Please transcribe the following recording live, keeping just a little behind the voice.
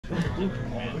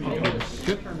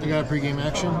Good. I got a pregame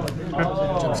action.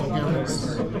 Jump some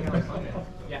cameras.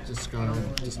 Just gonna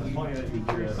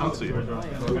I'll see. oh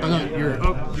no, you're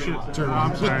Shit. turn.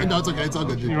 I'm sorry. No, it's okay. It's all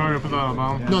good. Dude. You want me to put that on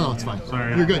bomb? No, it's fine.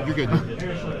 Sorry. You're good. You're good.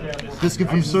 This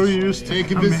confuses. I'm so used to. It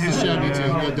confuses the shit out of me too.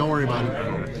 Yeah, don't worry about it.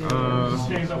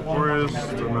 Forest,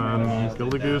 and then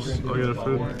Gildy Goose. I'll get a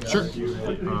food. Sure.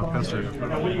 Pester.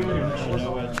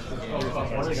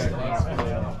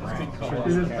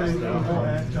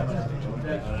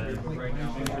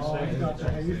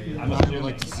 I would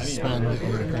like to suspend your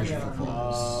crash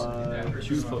footballs.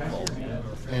 2 footballs.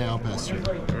 And I'll pass you.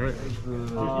 Alright.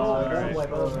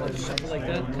 Something like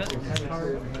that.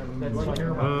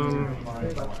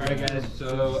 Alright guys,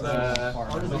 so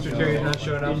Mr. Terry's not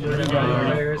showing up for the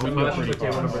players. I'm going to put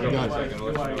table number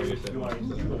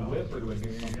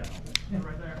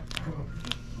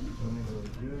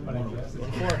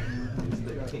 4.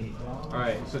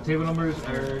 Alright, so table numbers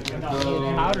are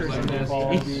Powders in this.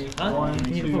 Huh?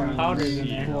 You need to put powders in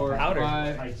there. Powder.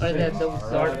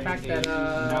 The artifact that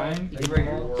 9.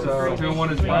 So turn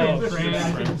 1 is Brian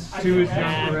Tran, 2 is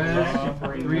John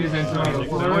Perez, 3 is Antonio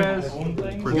Flores,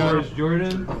 4 is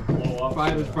Jordan,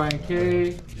 5 is Brian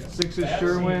K, 6 is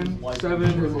Sherwin,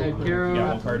 7 is Ed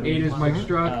Caro, 8 is Mike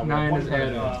Struck, 9 is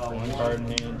Adam. 1 card in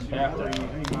hand. Tap.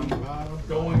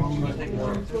 Can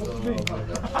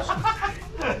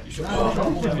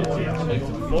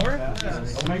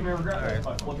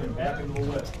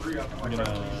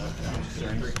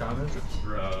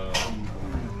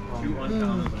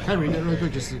I read it really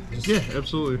quick? Just Yeah,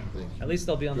 absolutely. At least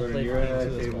they'll be on the plate. You're at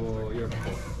table. You're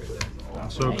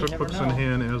So cookbooks in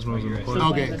hand, Asmo's in play.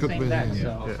 okay. Cook with hand.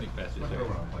 Yeah.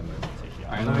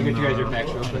 Alright, let me get you guys your packs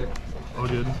real quick. All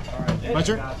good. My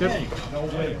turn. Yep.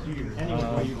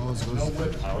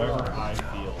 However I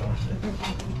feel.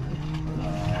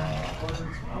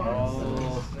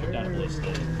 Down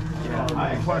listed.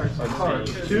 I acquired a card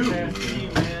 2.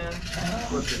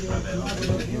 Let's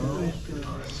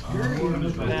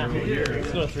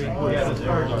go to 3.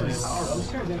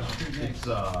 It's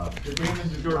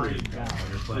Scurry.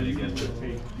 You're playing against it.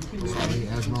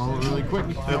 Asmo really quick.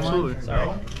 Absolutely. Sorry.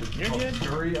 You're good.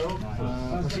 Scurry, real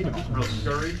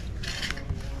Scurry.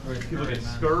 Look at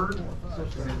Scurred.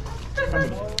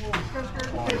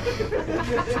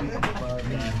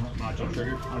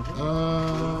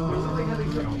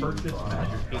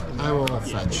 I will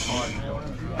fetch.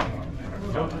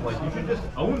 Like, you should just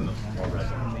own them already.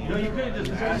 You know, you could have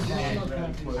just have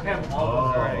them all.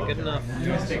 Alright, good enough.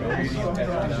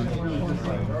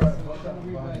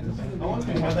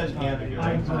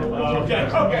 Okay,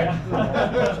 okay.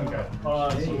 So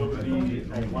it would be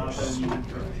 11, 13.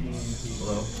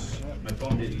 Hello? My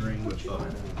phone didn't ring with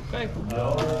Okay.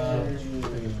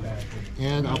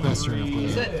 And I'll pass turn.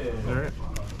 That's it. Alright.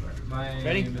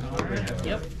 Ready?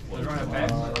 Yep.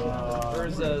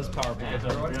 Where's his power plant?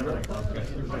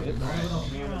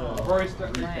 Royce,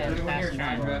 anyone here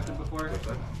non-drafted before?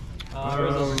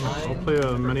 I'll play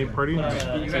a mini party. You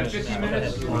got 15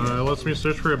 minutes? Lets me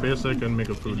search for a basic and make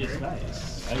a food.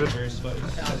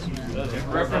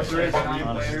 Reference there is 9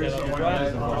 players.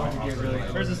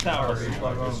 Where's his tower?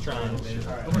 Just trying.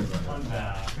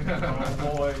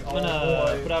 I'm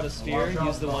gonna put out a sphere,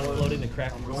 use the one floating to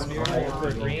crack the sphere for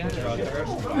a green, draw a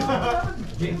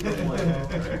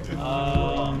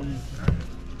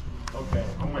Okay,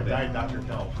 I'm gonna die, Dr.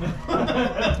 Tell. So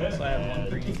I have 1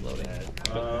 green floating.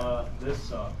 This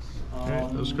sucks. Okay,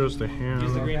 this goes to hand.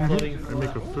 Use the green floating I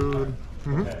make a food.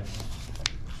 Okay.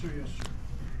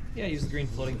 Yeah, use the green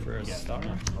floating for a star.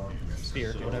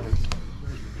 Sphere, whatever.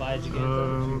 Fudge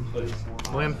again.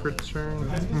 Land for turn.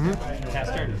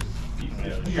 Cast turn.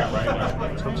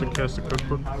 Time to cast a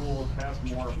cookbook.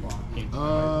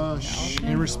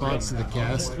 In response to the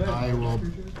cast, I will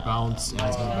bounce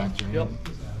Asmo back to him.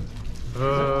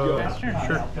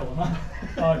 Sure.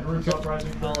 I'll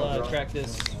track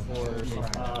this for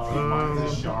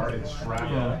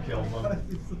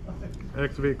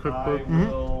Activate cookbook.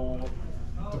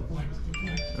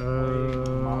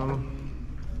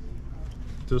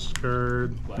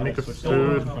 Discard. Make a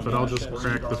food, but I'll just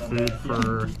crack the food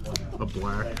for a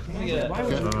black.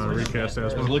 Recast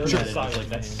Asmo.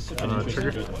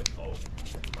 Trigger.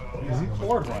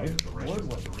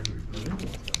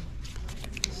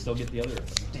 Still get the other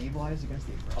stabilize against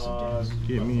the aggressive.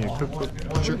 Give me a cookbook.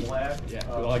 Sure. Yeah,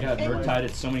 well, I got Murktide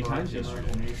it so many times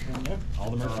yesterday. All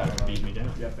the Murktide beat me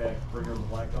down.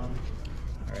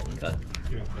 Alright, cut.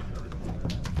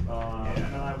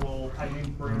 And I will. I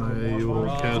will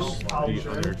cast the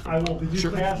other. I will. Did you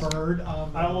Sure. cast Bird?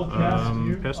 I will cast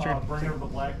you. Pester. Bringer of the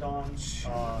Black Dawn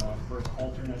for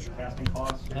alternate casting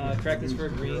cost. Crack this for a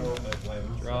green.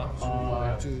 Draw.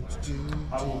 So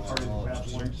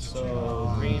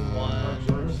green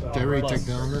 1. Did I already take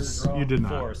down this? You did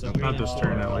not. 4. So Not this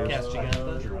turn, at least. Cast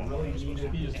Giganta.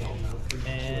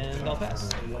 And I'll pass.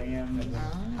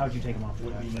 How'd you take them off?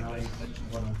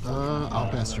 I'll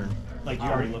pass turn. Like you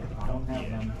already looked at the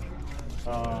phone.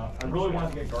 I really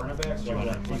wanted to get Garner back, so I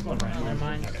My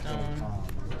Mind Stone.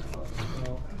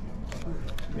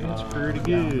 It's pretty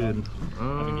good.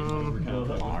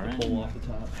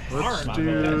 Let's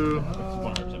do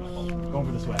Going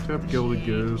for the sweat. tap Gilded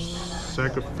Goose,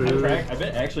 sack of food, I've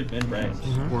been actually been bragged.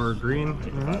 or green.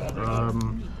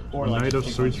 Knight of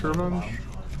Sweet's Revenge.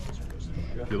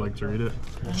 If you'd like to read it.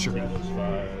 Sure.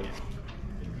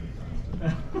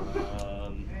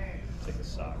 Take a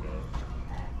Saga.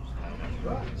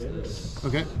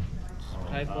 Okay.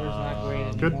 Typor's not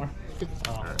great Good. anymore.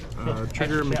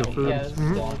 Trigger, make a food. Yeah, it's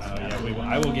gone.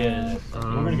 I will get. We're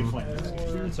gonna get flamed.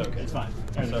 It's okay. It's fine.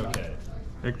 It's okay.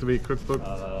 Activate Cookbook.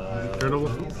 Irritable.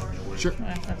 Sure.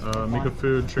 Make a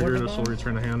food, trigger, this will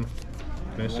return a hand.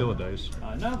 Can I steal a dice?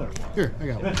 Another one. Here, I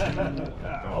got one.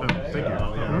 Thank you.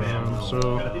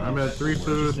 So I'm at 3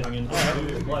 food.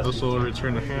 This will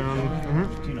return a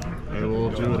hand. I will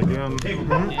do it again.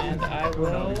 And I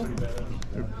will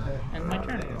end my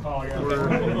turn.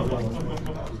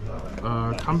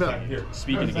 Combat.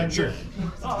 Speaking again. Sure.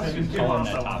 Call on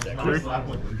that top deck.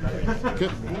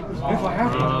 Good.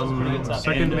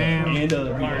 Second man.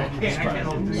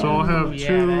 So I'll have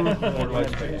two.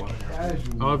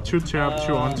 I'll have 2 tapped,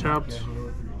 2 untapped.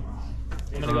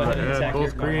 I'm gonna go ahead and Add attack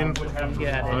both your green.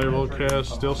 Yeah, I will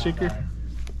cast Steel Seeker.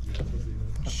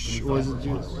 Was it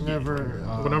whenever?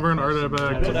 Whenever an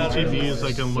artifact TPs,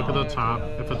 I can look at the top.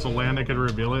 If it's a land, I can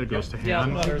reveal it. It goes to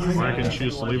hand. Or I can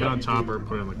choose to leave it on top or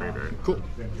put it in the graveyard. Cool.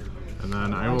 And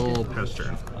then I will pass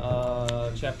turn.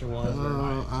 Chapter 1.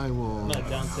 I will I'm gonna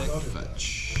down tick.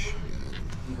 fetch.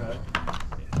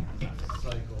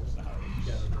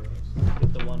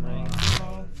 Get the 1 ring.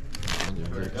 End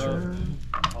of your turn.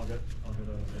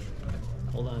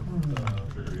 Hold on.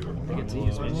 I get to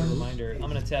use my new reminder. I'm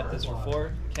gonna tap this for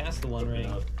 4. Cast the 1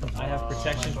 ring. I have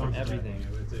protection from everything.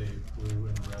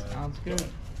 Sounds good.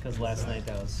 Because last night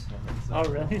that was. Oh,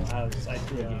 really? I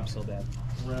threw the game so bad.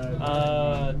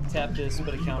 Tap this,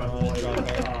 put a counter on it, draw a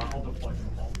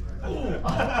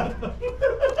card.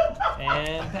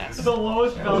 And pass. The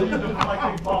lowest value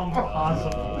deflecting bomb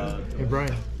possible. Hey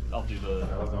Brian, I'll do the.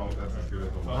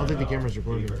 I don't think the camera's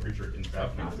recording. Is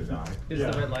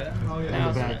the red light on? In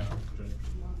the back.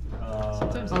 Sometimes Oh,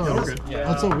 it's that's so weird.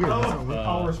 That's so weird.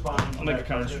 I'll respond. I'll make a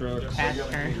construct. Pass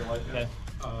turn. Okay.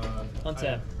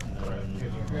 Untap.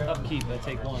 Upkeep, I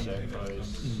take 1.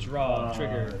 Draw,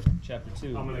 trigger, chapter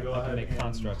 2. I can make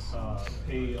constructs.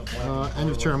 End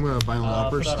of turn, I'm going to Violent Put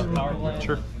Outburst. out a power plant.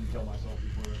 Sure.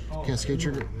 Cascade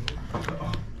trigger.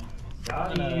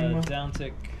 I'm gonna down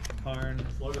tick Karn.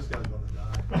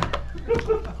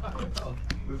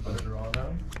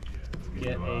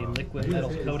 Get a liquid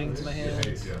metal coating to my hand.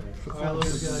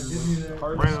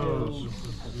 Rhinos.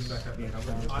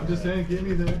 I'm just saying, give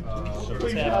me there.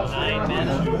 Tap 9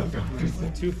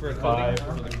 mana. 2 for a coating.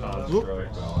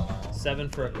 7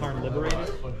 for a Karn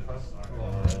Liberated.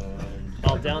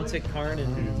 I'll down tick Karn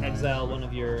and exile one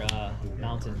of your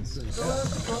mountains.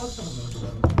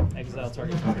 Exile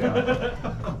target.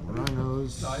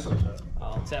 Rhinos.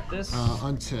 I'll tap this.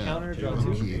 Untap. Counter, draw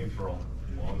 2. Keep.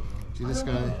 Do this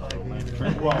guy.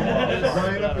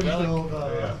 Right up until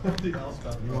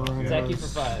attack you for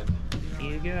 5.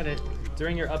 You got it.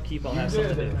 During your upkeep, I'll have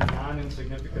something to do.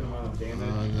 Non-insignificant amount of damage.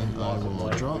 And then I will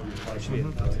draw.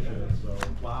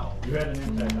 Wow. You had an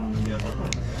impact on the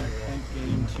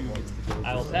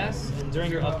I will pass, and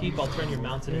during your upkeep, I'll turn your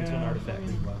mountain into an artifact.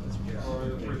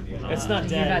 It's not You're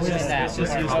dead. not doing It's that. just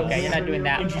useless. Okay, you're not doing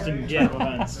that.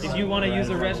 Yeah. If you want to use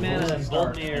a red mana and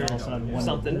bolt me or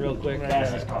something real quick, do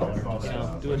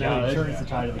it now.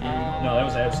 No, that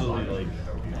was absolutely like.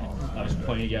 I was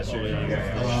playing it yesterday.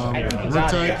 I don't think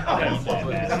got it.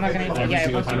 I'm not gonna. Yeah,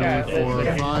 once you got it,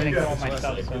 I'm gonna go all my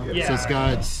stuff. So. So it's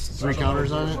got 3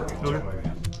 counters on it. Okay.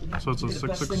 So it's a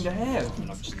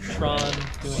 6/6. Tron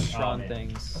doing Tron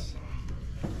things.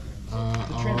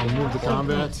 I'll move the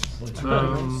combat.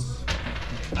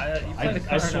 I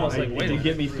just was like, wait, to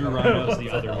get me through Rhinos the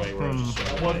other way, where it's just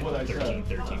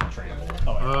 13 trample.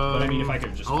 But I mean, if I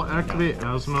could just. I'll activate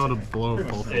Asmo to blow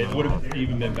both of It them. would have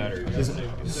even been better.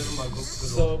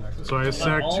 So I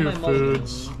sack all 2 my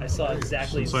foods. I saw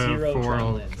exactly Since I have 0 4,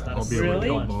 Tron lands. Not I'll a be able to Really?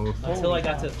 kill both. until I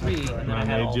got to 3, and then I And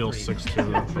had they all deal 3. 6 to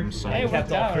them from I side.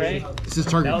 kept all 3. This is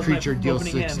That target was my creature deals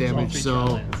opening 6 hand, damage, all 3 Tron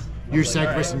so lands. you're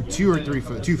sacrificing 2 or 3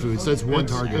 food, 2 foods, so it's 1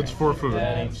 target. It's 4 food.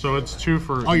 So it's 2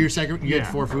 for. Oh, you get Yeah.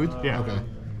 4 food? Yeah. Okay.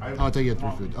 I'll take you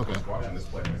 3 food. Okay. Watching this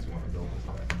play makes me want to build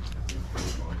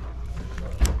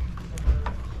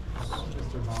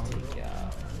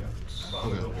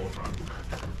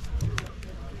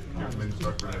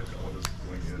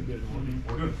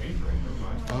Okay.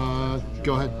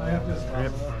 Go ahead.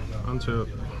 Yep. Onto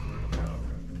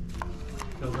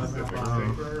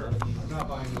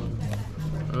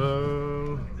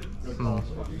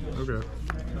okay.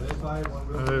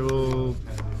 I will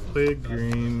play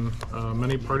green.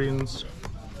 Many partings.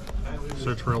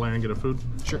 Search for a land, get a food.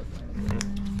 Sure.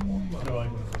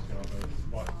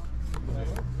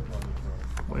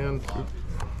 Land, food.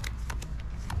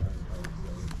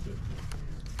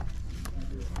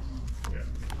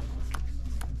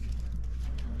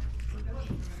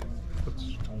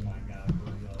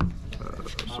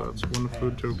 So that's 1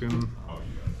 food token.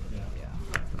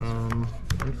 And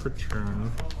for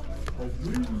turn.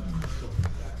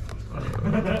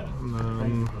 And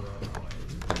then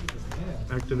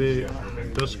activate,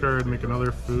 discard, make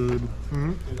another food.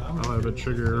 I'll have a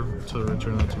trigger to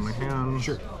return it to my hand.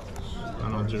 Sure.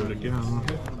 And I'll do it again.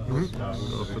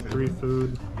 Go for 3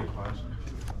 food.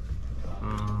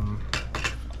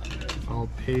 I'll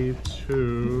pay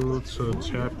 2 to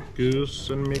tap Goose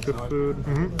and make a food.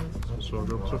 So I'll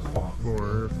go to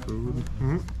 4 food.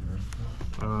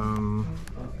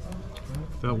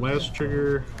 That last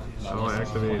trigger, I'll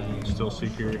activate Still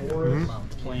Seeker.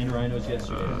 Playing Rhinos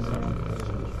yesterday.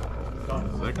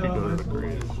 That could go to the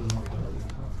grave.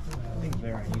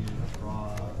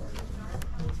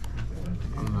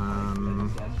 And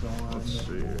then, let's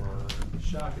see.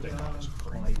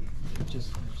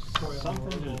 Just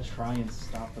something to try and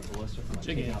stop the ballista from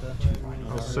taking out the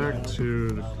I'll sack 2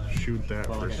 to shoot that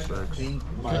for 6. Yeah,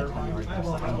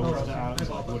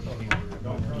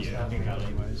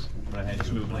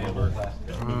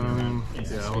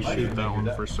 I'll shoot that one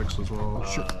for 6 as well.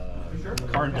 Sure.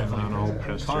 Karn And then I'll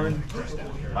pass turn.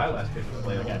 My last pick was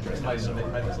play.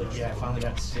 Yeah, I finally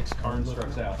got 6 Karn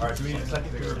strokes out. Alright, so we need a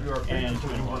second peer review our and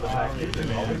more of the package.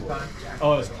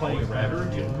 Oh, I was playing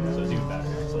Rabbit, so it was even better.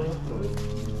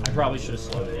 I probably should have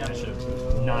slowed it. I should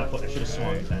have not. I should have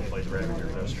swung and then played the Ravager.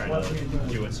 I was trying to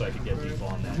do it so I could get people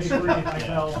on that. With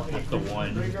the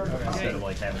 1 instead of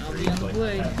like having 3.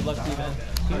 Good luck to you, man.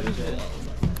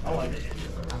 I like it.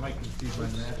 I might confuse my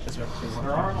match.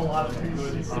 There aren't a lot of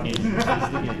good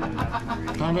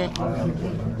Combat.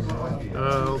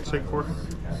 I'll take 4. I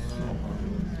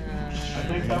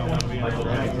think that one would be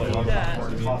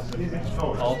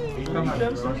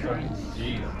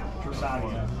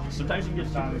Sometimes you get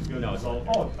Trasania's good. No, it's all.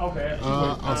 Oh, okay.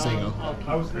 I'll say go.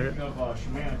 I was thinking of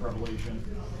Shamanic Revelation,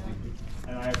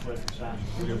 and I have played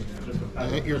Trasania. Just a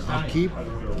At your upkeep,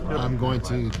 I'm going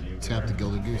to tap the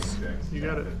Gilded Goose. You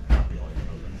got it.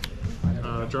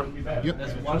 Draw. Yep.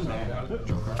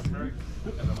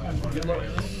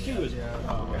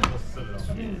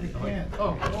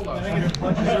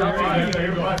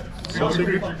 Still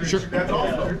Seeker? Sure.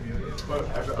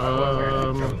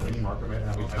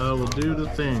 I will do the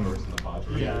thing.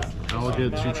 I'll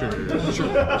get 2 triggers.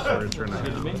 Sure. So return a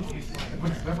hand.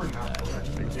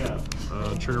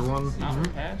 Trigger 1.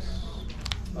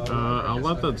 I'll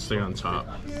let that stay on top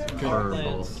for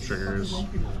both triggers.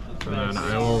 And then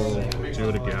I will do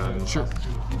it again. Sure.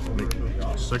 Make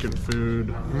second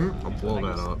food. I'll blow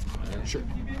that up. Sure.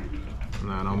 And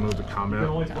then I'll move the combat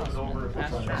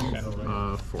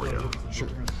for you. Sure.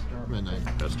 Midnight.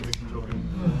 That's it.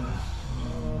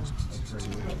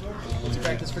 Let's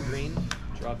practice for green.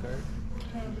 Draw a card.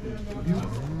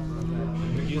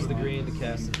 Use the green to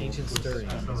cast Ancient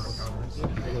Stirrings. Go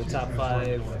to the top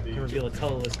 5. Can reveal a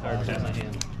colorless card from my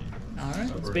hand.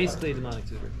 Alright. It's basically a Demonic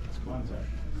Tutor.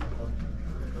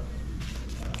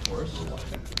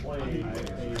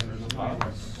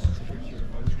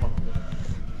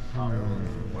 I'm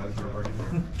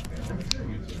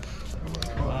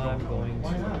going to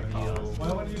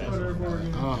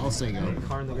reveal I'll say go.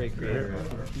 Karn the Great Creator.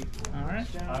 Alright.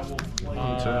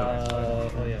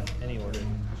 Oh yeah, any order.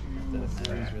 That's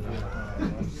really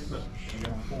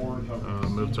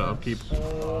Move to upkeep.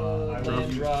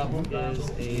 land drop is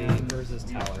a versus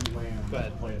tower. Go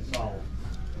ahead. play it solid.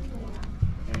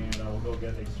 And I will go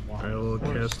get a swamp. I will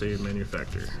cast a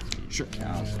manufacture. Sure.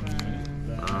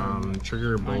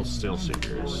 Trigger both Steel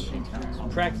Seekers.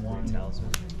 Practically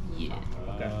Talisman. Yeah.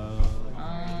 Okay.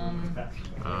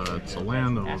 It's a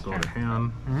land that will go to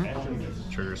hand.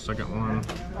 Trigger second one.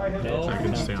 No I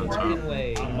can stay on top. fucking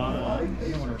way.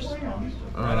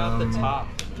 Right off the top.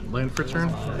 land for turn.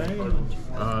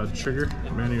 Trigger,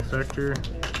 manufacture.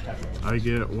 I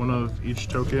get one of each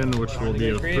token, which will be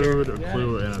a food, a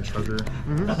clue, and a treasure.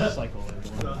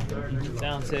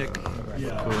 Sound sick. Clue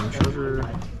and treasure.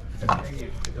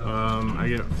 I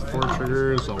get 4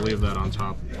 triggers. I'll leave that on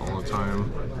top all the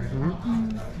time.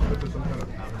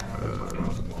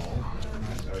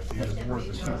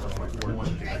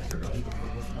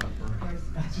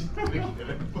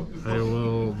 I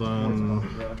will then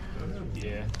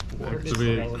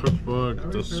activate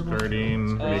cookbook,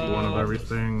 discarding, make one of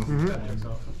everything.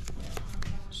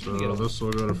 So this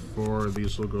will go to 4,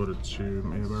 these will go to 2.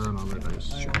 Maybe I run on their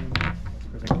dice.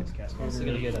 Also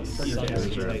gonna get a These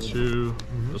are 2.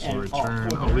 This will return.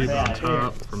 I'll leave it on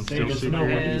top from Steel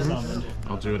Seeker.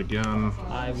 I'll do it again.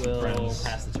 I will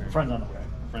pass the turn. Friends on the way.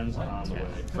 Friends on the way.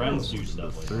 Friends do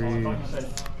stuff like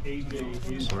 3.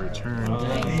 This will return.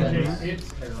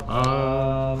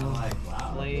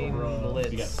 Flame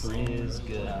Blitz is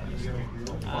good.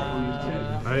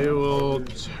 I will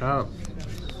tap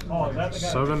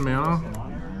 7 mana.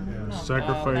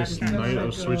 Sacrifice Knight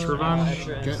of Sweet's Revenge.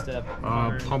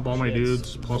 Pump all my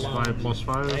dudes.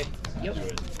 +5/+5. Yep.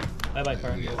 Bye bye,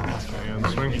 card. And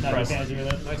swing.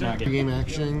 Pre-game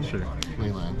action. Sure.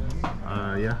 Play land.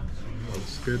 Yeah.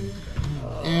 That's good.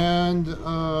 And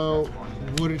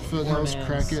what did Fieldhouse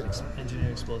crack it?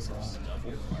 Engineer explosives.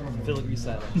 Filigree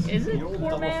silence. Is it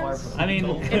poor man's? I mean,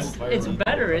 It's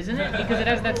better, isn't it? Because it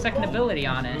has that second ability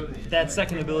on it. that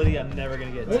second ability I'm never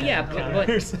gonna get. Well, 10 yeah,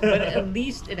 counters. but at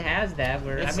least it has that.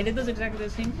 Where I mean, it does exactly the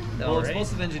same thing, though, Well, right?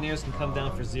 explosive engineers can come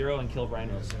down for 0 and kill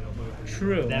rhinos.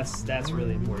 True. That's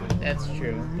really important. That's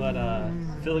true. But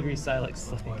Filigree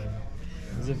Silex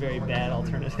is a very bad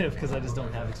alternative because I just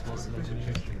don't have explosive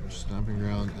engineers. Stomping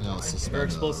ground analysis. Or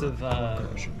explosive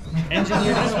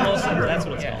engineered explosive. That's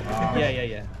what it's called.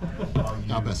 Yeah.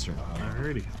 Now best turn.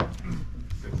 Alrighty.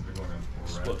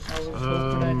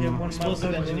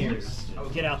 Explosive engineers.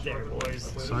 Get out there,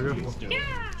 boys. Saga.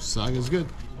 Saga's good.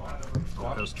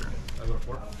 Best turn.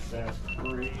 That's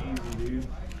crazy, dude.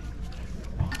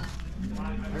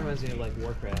 That reminds me of like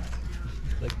Warcraft,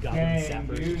 like Goblin Dang,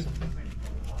 Sappers or dude. something.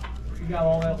 You got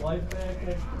all that life back?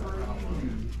 That's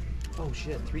crazy. Oh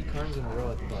shit! 3 cards in a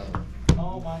row at the bottom.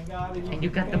 Oh my god. And you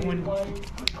got the one.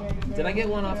 Did I get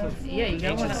one off of? Yeah, you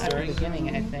got one Ancient at the Stirring?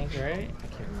 beginning, I think, right? I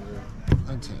can't remember.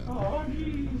 Untap. Oh,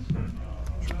 jeez.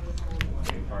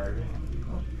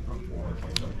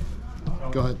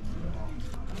 Go ahead.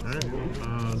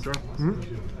 Alright. Draw.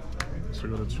 So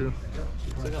go to 2.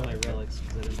 So I got my relics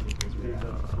because I didn't think those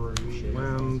were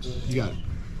Land. You got it.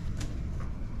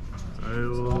 I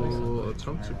will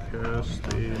attempt to cast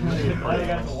a I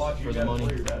got to watch you guys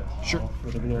play your bet. Sure.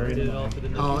 Did it all for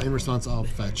the In response, I'll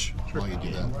fetch while you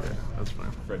do that. Yeah, that's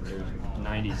fine.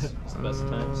 90s. best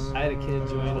times. I had a kid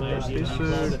join an IGN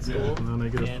club at school, And then I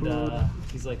get a and food.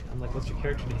 he's like, I'm like, what's your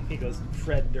character name? He goes,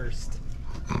 Fred Durst.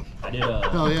 I did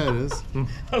Oh yeah, it is.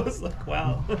 I was like,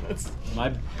 wow, that's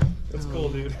my cool,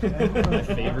 dude. my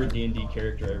favorite D&D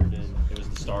character I ever did. It was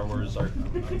the Star Wars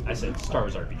RPG. I said Star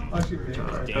Wars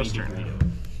RPG. Danny Best turn.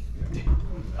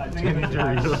 DeVito.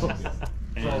 Danny DeVito.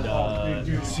 And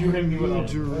Dude, you hit me with a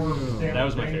that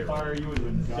was my favorite. fire, you would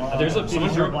have been gone. There's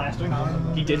someone drew blasting.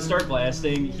 He did start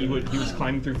blasting. He was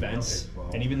climbing through vents,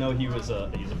 and even though he's a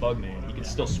bug man, he could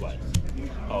still sweat.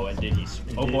 Oh, and did he?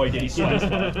 Oh boy, did he sweat!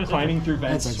 Climbing through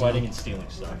vents, That's sweating, excellent. and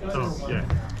stealing stuff. Oh, yeah.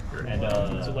 And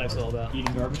That's what life's all about.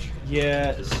 eating garbage.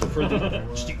 Yeah, so for the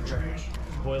stealing trash.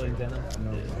 Boiling venom.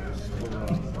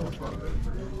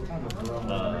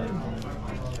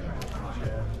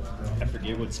 I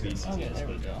forget what species it is,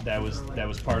 but that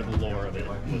was part of the lore of it.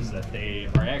 Was that they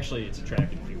are actually it's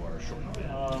attractive if you are a short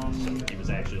man. So he was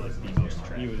actually like the most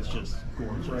attractive. He was just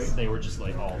gorgeous. They were just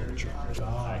like all over.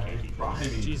 I can't keep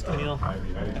Jeez, Camille.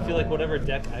 I feel like whatever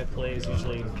deck I play is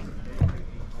usually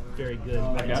very good.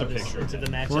 I've got a into picture. into the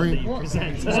matchup Worry. that you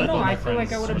present. Well, no, I feel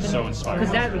like I would have been So inspired.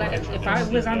 because that if I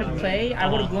was on the play, I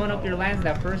would have blown up your lands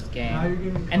that first game,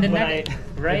 and then When that I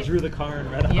right? drew the car and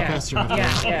read off. Yeah, Faster.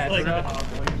 yeah. Like,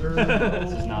 So,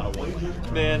 This is not a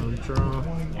one. man. Draw.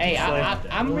 hey,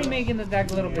 I'm remaking the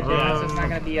deck a little bit different, so it's not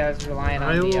gonna be as reliant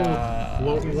I on will the.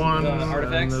 float 1, and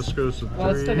artifacts? this goes to 3. Well,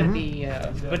 it's still gonna be,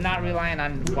 but not relying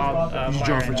on wild Did you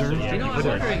draw fire for turn? You know, I'm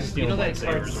wondering. You know that card Sabers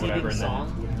or Seething whatever, and Song?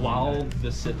 then while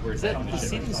the sit where Is that the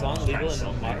Seething Song legal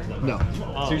in modern? No.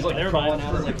 Oh, So he's like never crawling mind.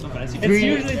 out of like some fancy. It's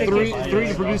usually the Three case.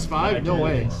 to produce 5? No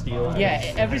way.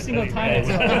 Yeah, every single time it's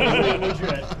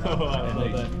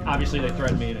Obviously, they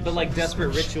threatened me. But like Desperate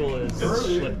Ritual is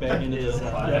slip back into is the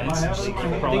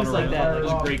things like that. Like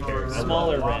Which is great character.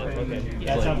 smaller ramp. Okay.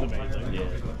 That sounds amazing. Yeah.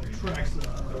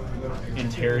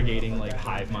 interrogating like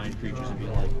hive mind creatures and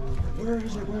being like, where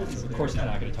is it? Where is it? Of course, he's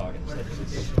not going to talk. Instead,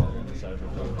 he's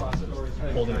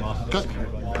holding him off.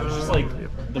 It's just like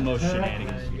the most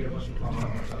shenanigans.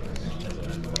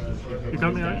 You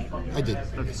got me right? I did.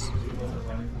 Okay.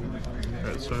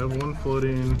 Alright, so I have one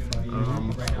floating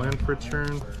land for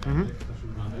turn.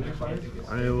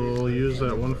 I will use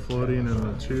that one floating and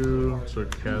the 2 to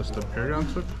cast a Paragon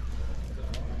Took.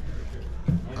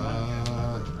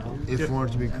 If one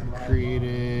to be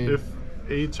created... If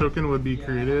a token would be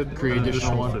created, create an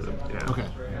additional one? fit. Yeah. Okay.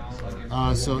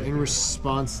 So in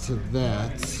response to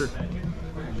that, Sure.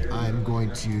 I'm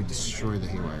going to destroy the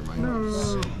Haywire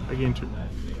Rhinos. I gain 2.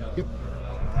 Yep.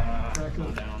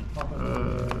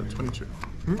 22.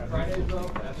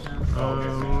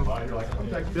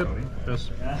 Yep, yes.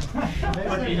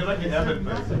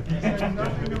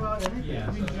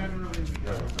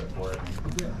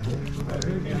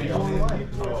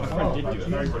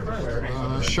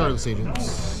 Charlotte's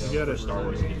Agents. You got it. Star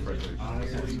Wars yeah,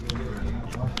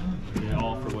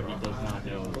 all for what he does not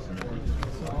know.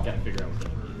 Got to figure out what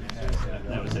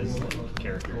that was his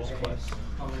character's quest.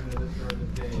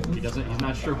 He's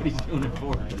not sure what he's doing it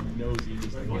for, but he knows he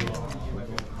needs to go.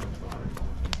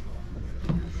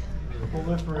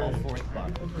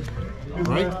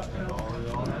 Right?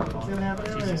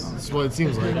 That's what it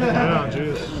seems like. Yeah,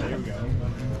 jeez.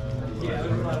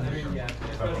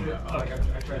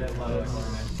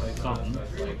 Something.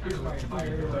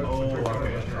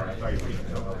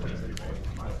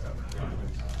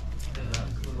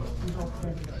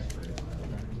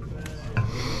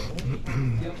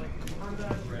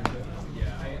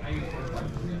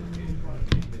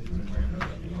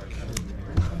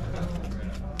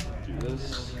 Do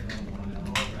this.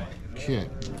 Okay.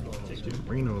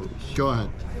 Rhinos. Go ahead.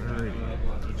 Alrighty.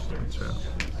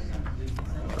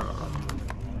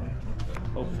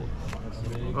 Hopefully.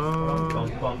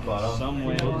 Tap. Some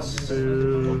ways.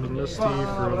 Do Misty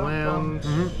for land.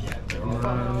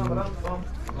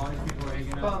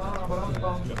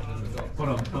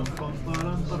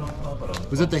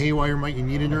 Was that the Haywire Might you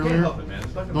needed earlier?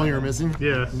 The one you were missing?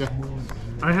 Yeah.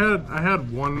 I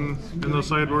had one in the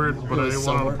sideboard, but I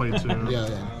wanted to play 2. Yeah,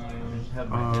 yeah.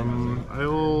 I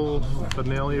will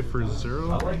finale for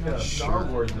 0. Sure.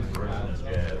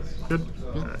 Good.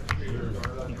 Alright.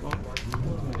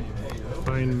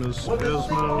 Find Miss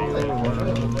Asmo,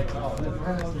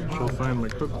 and she'll find my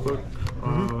cookbook.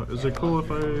 Is it cool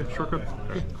if I shortcut?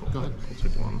 Okay, cool. Go ahead. I'll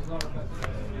take 1.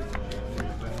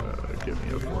 Give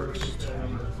me a forest.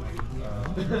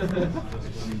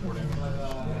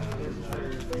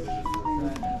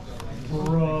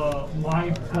 Bruh, my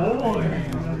boy!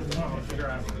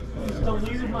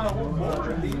 Deleted my whole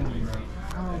board.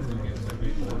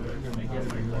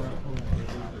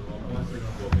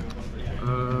 I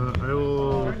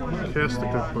will cast the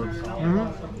cookbook.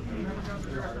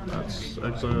 That's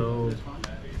exiled.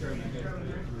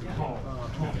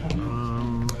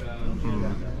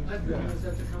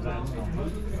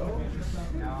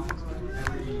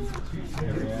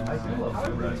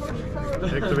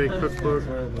 Activate cookbook.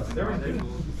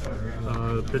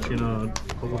 Pitching a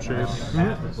bubble chase.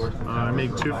 I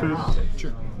make 2 food.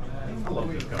 Sure.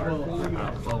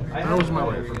 That was my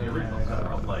way.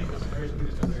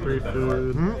 3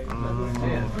 food.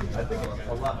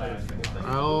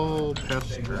 I'll pass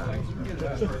turn.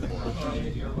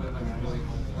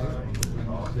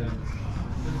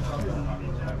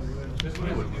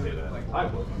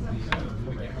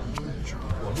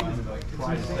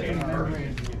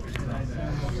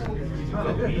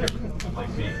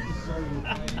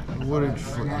 Wooded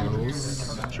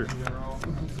Foothills. Sure.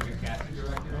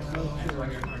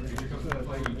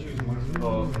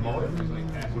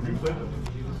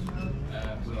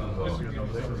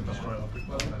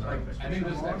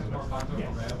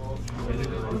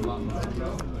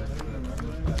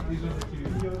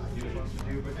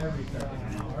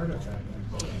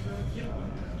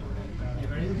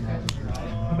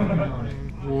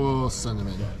 We'll send them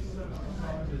in.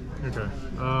 Okay.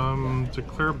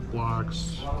 Declare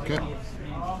blocks. Okay.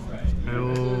 I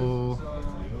will.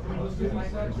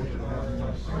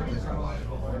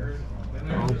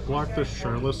 I'll block the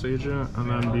Charlotte's Agent, and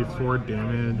then before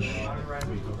damage,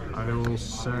 I will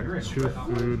set 2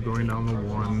 food going down the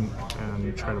 1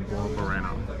 and try to blow up a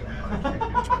rhino.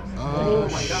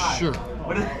 Sure.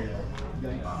 Okay.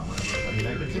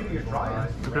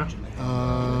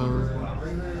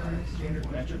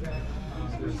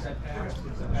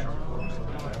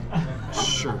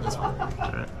 Sure, that's fine.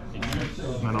 Okay.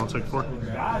 And then I'll take 4.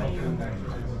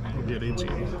 I'll get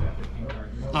 18.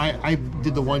 I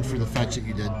did the one for the fetch that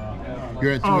you did.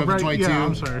 You're at Oh, level right. 22. Yeah,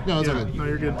 I'm sorry. No, it's yeah. all good. No,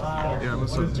 you're good. Yeah, I'm at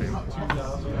 17.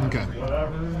 Okay.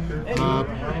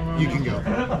 You can go.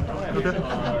 Okay.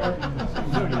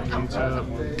 Tap,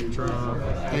 draw.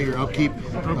 Hey, your upkeep.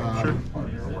 Oh, sure.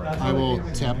 I will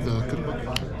tap the cookbook.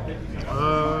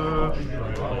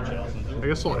 I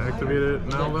guess I'll activate it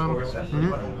now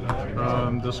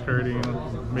then. Discarding,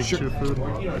 make Sure. 2 food.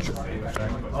 Sure.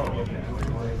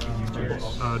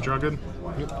 Draw good.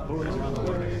 Yep.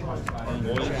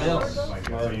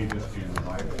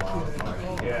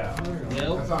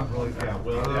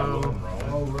 Um,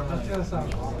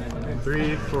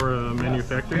 3 for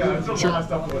manufacturing. Sure.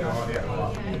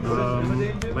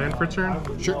 Land for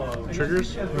turn. Sure.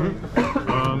 Triggers.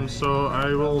 So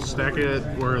I will stack it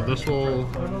where this will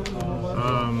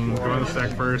go on the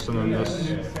stack first, and then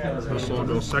this will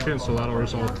go second. So that'll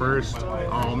resolve first.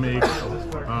 I'll make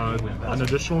an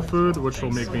additional food, which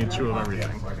will make me 2 of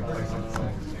everything.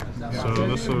 So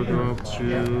this will go up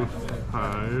to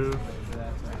 5.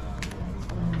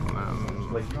 And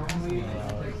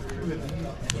then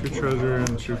 2 treasure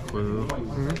and 2 clue.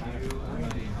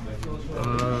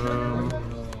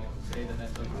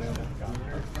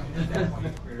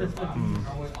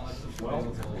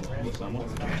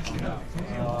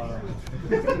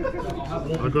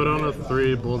 I'll go down to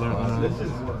 3, blow that one.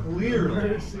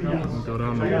 Go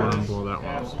down to 1, blow that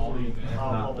one.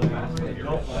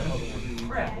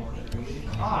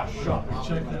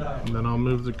 And then I'll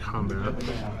move to combat.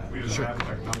 Sure.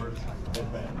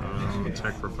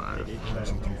 Attack for 5.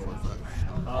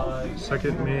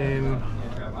 Second main.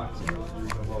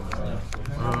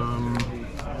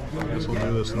 I guess I'll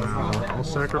do this now. I'll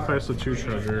sacrifice the 2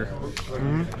 treasure,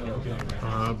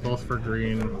 both for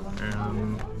green,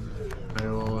 and I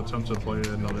will attempt to play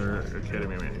another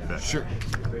Academy Manufacturer. Sure.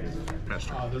 Pass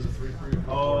turn.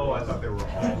 Oh, I thought they were all.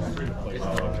 I'm gonna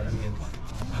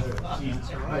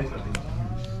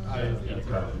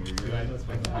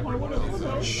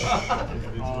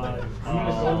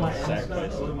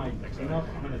go to my cleanup.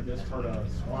 I'm gonna discard a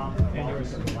swamp and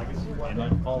legacy weapon.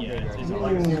 Yeah, is it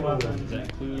legacy weapon? Does that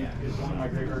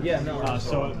include? Yeah, no.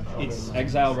 So it's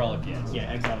exile relic.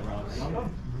 Yeah, exile relic.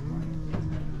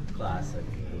 Classic.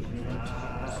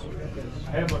 I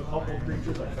have a couple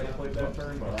creatures I could have played that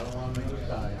turn, but I don't want to make it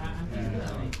die.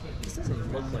 This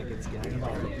doesn't look like it's getting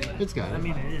involved. It's got it. I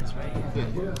mean, it is, right? Yeah.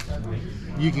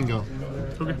 You can go.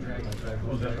 Okay.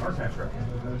 Was that an archive trick?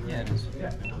 Yeah, it is.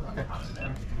 Yeah,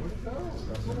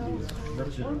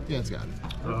 it's got it.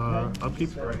 Upkeep.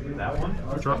 That one?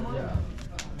 Draw.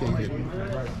 Okay,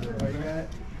 good.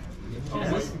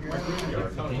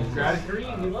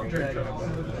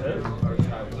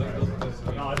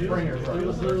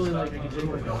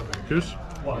 Goose.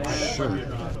 Sure.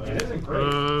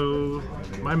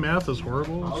 My math is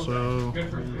horrible, so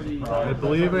I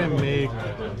believe I make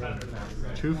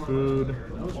 2 food.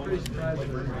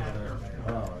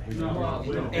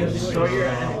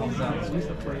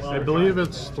 I believe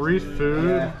it's 3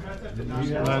 food,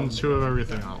 and then 2 of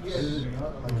everything else.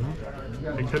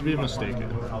 I could be mistaken.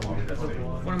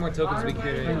 1 or more tokens we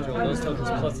created. Those tokens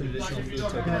plus an additional food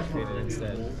token are created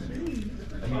instead.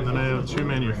 And then I have 2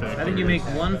 manufacturers. I think you make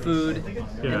 1 food,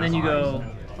 Yeah. and then you go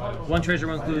 1 treasure,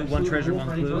 1 clue, 1 treasure, 1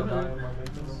 clue.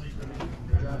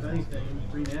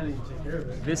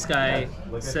 This guy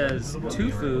says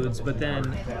 2 foods, but then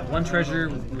 1 treasure,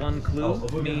 1 clue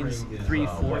means 3,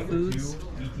 4 foods.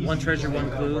 1 treasure,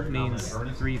 1 clue means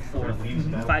 3, 4,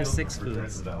 5, 6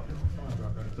 foods. Is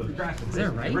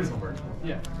that right?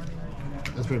 Yeah.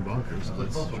 That's pretty bonkers.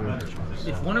 That's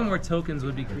true. If 1 or more tokens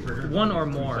would be 1 or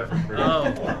more. Oh.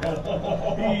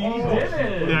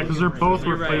 Yeah, because they're both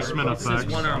You're right. replacement It says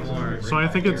effects. 1 or more. So I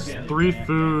think it's 3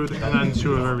 food and then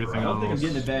 2 of everything else. I'm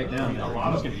getting it back down.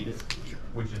 I'm just gonna eat it.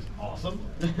 Which is awesome.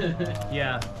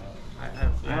 Yeah.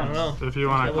 I don't know. If you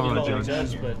want to call it a judge.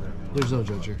 judge, but There's no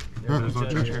judge here. There's no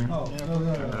judge here. you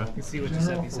can see what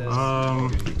Giuseppe says.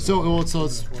 So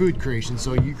it's food creation.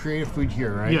 So you create a food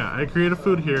here, right? Yeah, I create a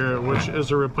food here, which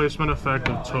is a replacement effect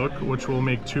of took, which will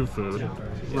make 2 food.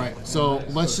 Right. So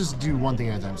let's just do one thing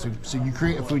at a time. So you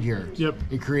create a food here. Yep.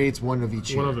 It creates 1 of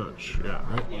each. One here. of each, yeah.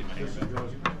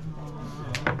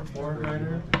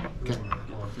 Okay.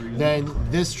 Then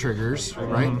this triggers,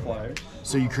 right?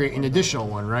 So you create an additional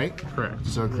one, right? Correct.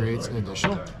 So it creates an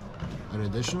additional, an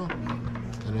additional,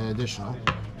 and an additional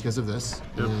because of this,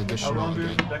 and an additional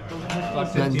again.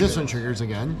 Then this one triggers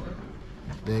again.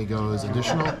 Then it goes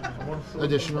additional,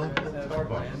 additional,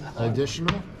 additional.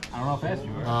 I don't know if that's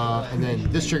yours. And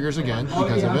then this triggers again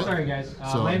because of I'm it. sorry, guys.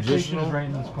 So Lamp station additional, is right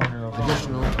in this corner over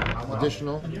there.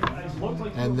 additional,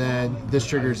 and then this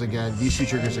triggers again. These 2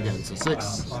 triggers again. So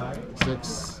 6,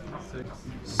 6,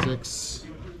 6,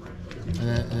 And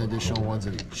then an additional ones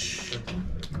of each.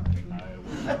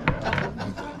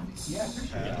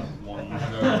 Yeah,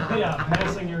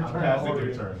 passing your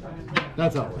turn.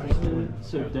 That's how it works.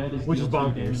 So dead is Which is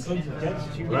bonkers.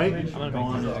 Right? I'm gonna go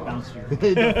on to the bounce here.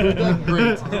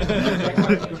 Great.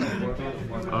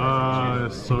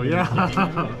 So yeah.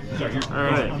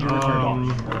 Alright.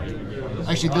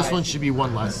 Actually, this one should be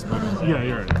one less. Yeah,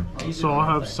 you're right. So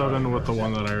I'll have 7 with the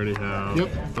one that I already have. Yep.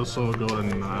 This will go to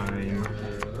 9.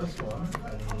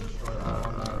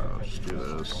 Let's do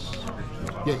this.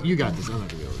 Yeah, you got this. I'm not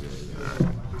gonna be able to do it.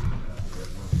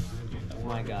 Oh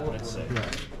my god. Let's say. Yeah.